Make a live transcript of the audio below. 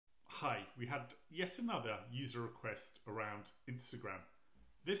Hi, we had yet another user request around Instagram.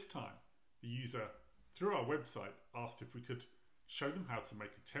 This time, the user, through our website, asked if we could show them how to make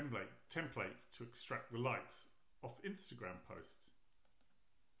a template to extract the likes off Instagram posts.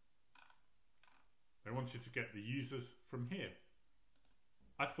 They wanted to get the users from here.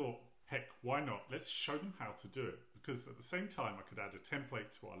 I thought, heck, why not? Let's show them how to do it, because at the same time I could add a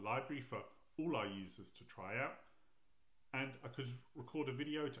template to our library for all our users to try out, and I could record a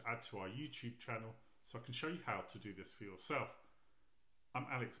video to add to our YouTube channel so I can show you how to do this for yourself. I'm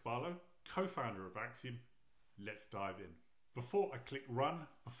Alex Barlow, co-founder of Axiom. Let's dive in. Before I click run,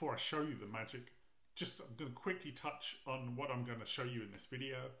 before I show you the magic, I'm going to quickly touch on what I'm going to show you in this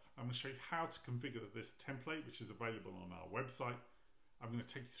video. I'm going to show you how to configure this template, which is available on our website. I'm going to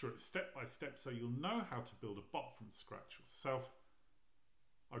take you through it step by step so you'll know how to build a bot from scratch yourself.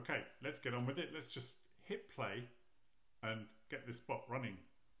 Okay, let's get on with it. Let's just hit play and get this bot running.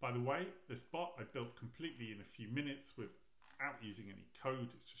 By the way, this bot I built completely in a few minutes without using any code.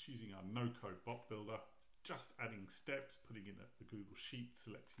 It's just using our no-code bot builder. It's just adding steps, putting in the Google Sheet,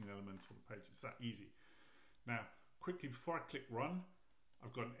 selecting an element on the page. It's that easy. Now, quickly before I click run,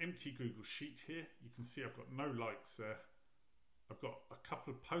 I've got an empty Google Sheet here. You can see I've got no likes there. I've got a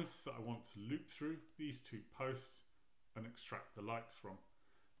couple of posts that I want to loop through, these two posts, and extract the likes from.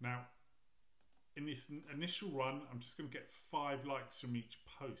 Now, in this initial run, I'm just going to get 5 likes from each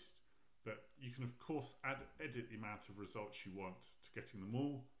post, but you can of course edit the amount of results you want to getting them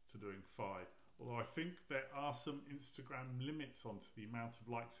all to doing 5. Although I think there are some Instagram limits onto the amount of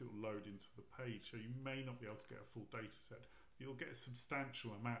likes it will load into the page, so you may not be able to get a full data set. You'll get a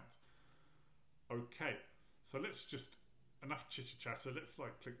substantial amount. Okay, so let's just, enough chitter chatter, let's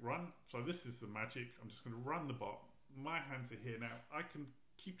click run. So this is the magic. I'm just going to run the bot. My hands are here now. I can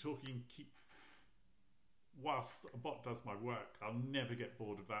keep talking, whilst a bot does my work. I'll never get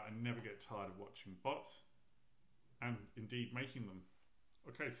bored of that. I never get tired of watching bots and indeed making them.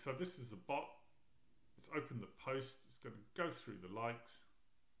 Okay, so this is the bot. It's opened the post. It's going to go through the likes.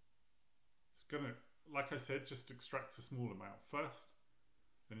 It's going to, like I said, just extract a small amount first.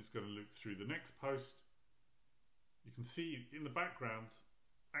 Then it's going to loop through the next post. You can see in the background,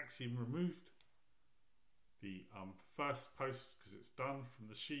 Axiom removed the first post because it's done from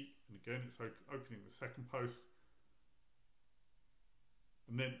the sheet, and again it's opening the second post,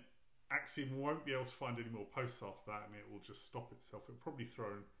 and then Axiom won't be able to find any more posts after that, and it will just stop itself. It'll probably throw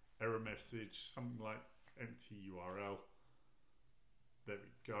an error message, something like empty URL. There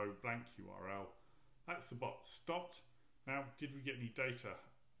we go, blank URL. That's the bot stopped. Now, did we get any data?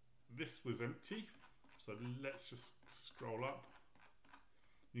 This was empty, so let's just scroll up.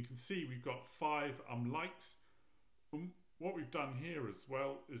 You can see we've got 5 likes. What we've done here as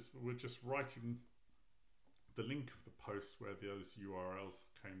well is we're just writing the link of the post where those URLs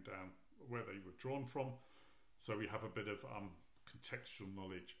came down, where they were drawn from. So we have a bit of contextual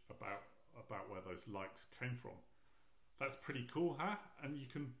knowledge about where those likes came from. That's pretty cool, huh? And you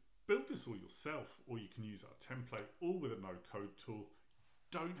can build this all yourself, or you can use our template, all with a no-code tool.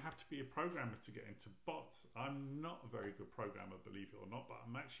 Don't have to be a programmer to get into bots. I'm not a very good programmer, believe it or not, but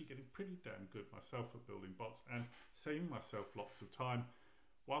I'm actually getting pretty damn good myself at building bots and saving myself lots of time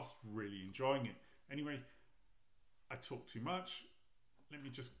whilst really enjoying it. Anyway, I talk too much. Let me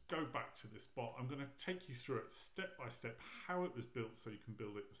just go back to this bot. I'm going to take you through it step by step, how it was built so you can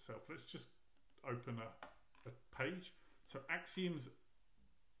build it yourself. Let's just open a page. So Axioms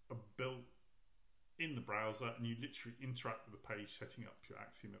are built in the browser, and you literally interact with the page, setting up your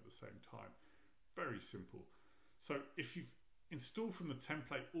Axiom at the same time. Very simple. So if you've installed from the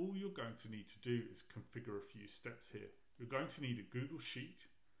template, all you're going to need to do is configure a few steps here. You're going to need a Google Sheet.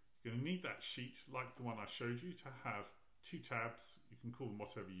 You're going to need that sheet, like the one I showed you, to have 2 tabs. You can call them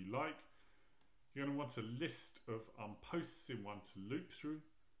whatever you like. You're going to want a list of posts in one to loop through.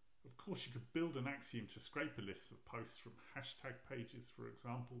 Of course, you could build an Axiom to scrape a list of posts from hashtag pages, for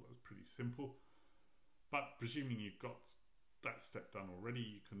example. That's pretty simple. But presuming you've got that step done already,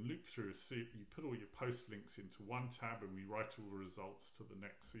 you can loop through. So you put all your post links into one tab, and we write all the results to the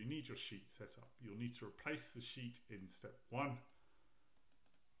next. So you need your sheet set up. You'll need to replace the sheet in step 1.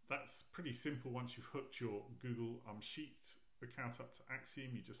 That's pretty simple. Once you've hooked your Google Sheet account up to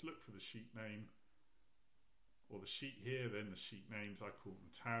Axiom, you just look for the sheet name or the sheet here, then the sheet names. I call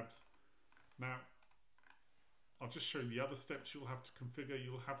them tabs. Now, I'll just show you the other steps you'll have to configure.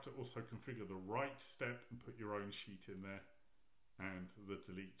 You'll have to also configure the write step and put your own sheet in there, and the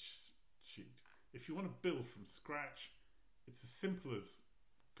delete sheet. If you want to build from scratch, it's as simple as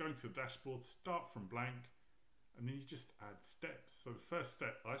going to the dashboard, start from blank, and then you just add steps. So the first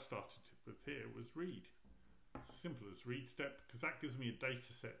step I started with here was read. Simple as read step, because that gives me a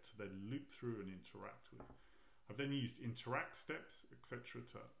data set to then loop through and interact with. I've then used interact steps, etc.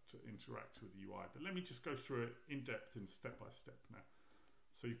 to interact with the UI. But let me just go through it in depth and step by step now.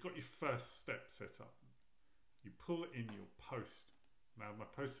 So you've got your first step set up. You pull in your post. Now my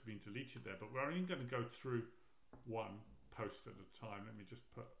posts have been deleted there, but we're only going to go through one post at a time. Let me just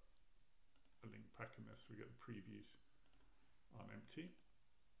put a link back in there so we get the previews on empty.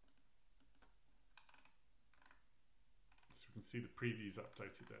 So we can see the previews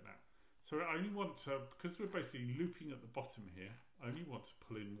updated there now. So I only want to, because we're basically looping at the bottom here, I only want to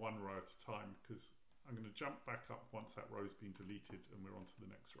pull in one row at a time, because I'm going to jump back up once that row's been deleted and we're on to the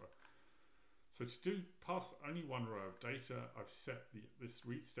next row. So to do pass only one row of data, I've set this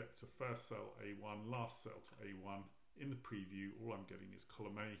read step to first cell A1, last cell to A1. In the preview, all I'm getting is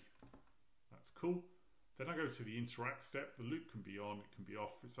column A. That's cool. Then I go to the interact step. The loop can be on, it can be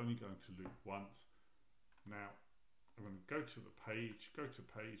off. It's only going to loop once. Now, I'm going to go to the page,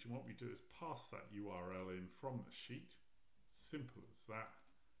 and what we do is pass that URL in from the sheet. Simple as that.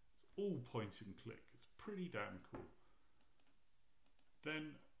 It's all point and click. It's pretty damn cool.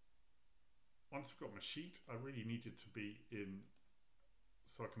 Then, once I've got my sheet, I really need it to be in,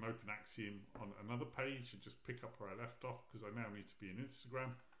 so I can open Axiom on another page and just pick up where I left off, because I now need to be in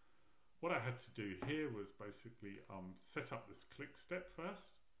Instagram. What I had to do here was basically set up this click step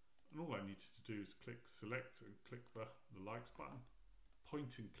first. And all I needed to do is click select and click the likes button,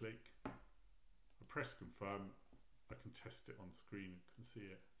 point and click, I press confirm, I can test it on screen and can see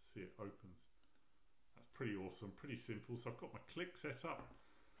it opens. That's pretty awesome, pretty simple. So I've got my click set up.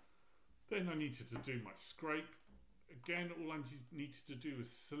 Then I needed to do my scrape. Again, all I needed to do is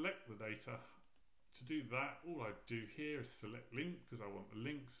select the data. To do that, all I do here is select link, because I want the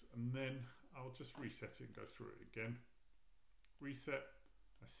links, and then I'll just reset it and go through it again. Reset.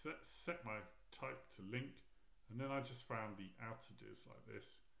 I set my type to link, and then I just found the outer divs like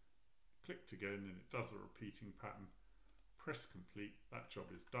this. Clicked again, and it does a repeating pattern. Press complete. That job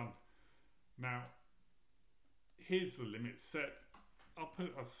is done. Now, here's the limit set.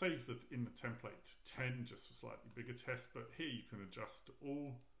 I'll save that in the template to 10, just for slightly bigger test. But here you can adjust to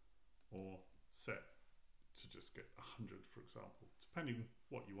all, or set to just get 100, for example, depending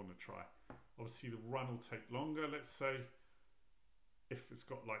what you want to try. Obviously, the run will take longer. Let's say if it's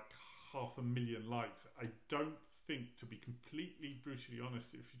got like 500,000 likes, I don't think, to be completely brutally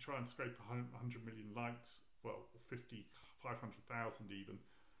honest, if you try and scrape 100 million likes, well, 50, 500,000 even,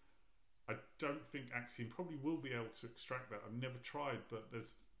 I don't think Axiom probably will be able to extract that. I've never tried, but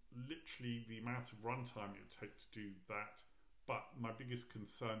there's literally the amount of runtime it would take to do that. But my biggest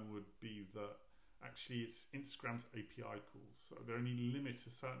concern would be that actually it's Instagram's API calls, so they only limit a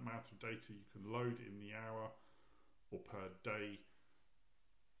certain amount of data you can load in the hour or per day.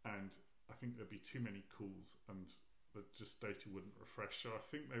 And I think there'd be too many calls and the just data wouldn't refresh. So I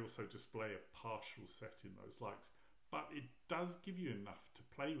think they also display a partial set in those likes. But it does give you enough to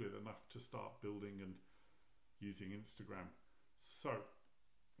play with, enough to start building and using Instagram. So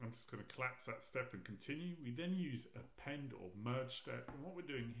I'm just going to collapse that step and continue. We then use append or merge step. And what we're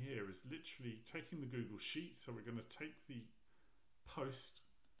doing here is literally taking the Google Sheet. So we're going to take the post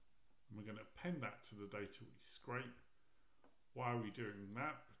and we're going to append that to the data we scrape. Why are we doing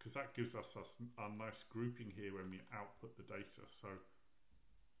that? Because that gives us our nice grouping here when we output the data. So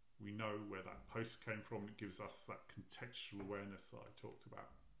we know where that post came from. It gives us that contextual awareness that I talked about.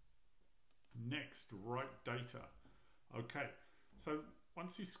 Next, write data. Okay, so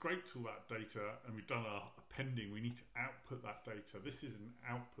once you've scraped all that data and we've done our appending, we need to output that data. This is an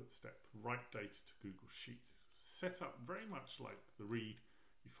output step. Write data to Google Sheets. It's set up very much like the read.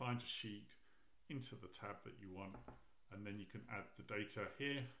 You find a sheet into the tab that you want, and then you can add the data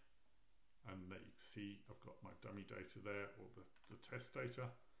here, and there you can see I've got my dummy data there, or the test data.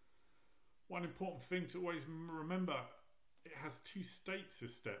 One important thing to always remember, it has two states,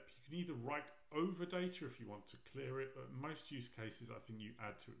 this step. You can either write over data if you want to clear it, but in most use cases I think you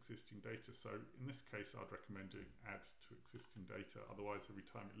add to existing data. So in this case I'd recommend doing add to existing data, otherwise every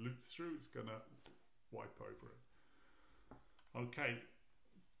time it loops through it's going to wipe over it. Okay,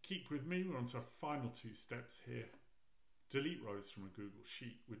 keep with me, we're on to our final two steps here. Delete rows from a Google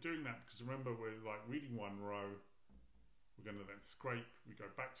Sheet. We're doing that because remember we're like reading one row, we're going to then scrape, we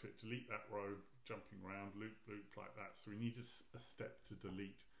go back to it, delete that row, jumping around, loop, loop, like that. So we need a step to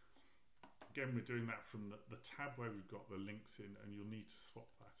delete. Again, we're doing that from the tab where we've got the links in, and you'll need to swap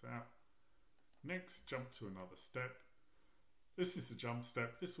that out. Next, jump to another step. This is the jump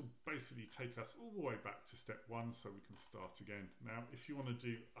step. This will basically take us all the way back to step 1 so we can start again. Now, if you want to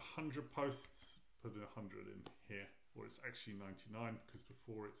do 100 posts, put 100 in here. Or it's actually 99 because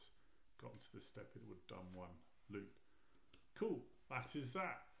before it's gotten to this step it would have done 1. loop. Cool, that is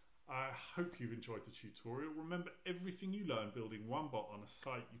that. I hope you've enjoyed the tutorial. Remember, everything you learn building one bot on a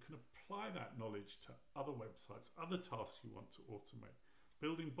site, you can apply that knowledge to other websites, other tasks you want to automate.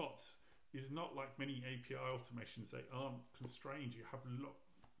 Building bots is not like many API automations. They aren't constrained. You have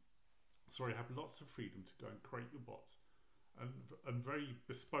lots of freedom to go and create your bots, and very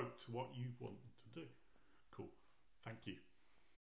bespoke to what you want them to do. Cool. Thank you.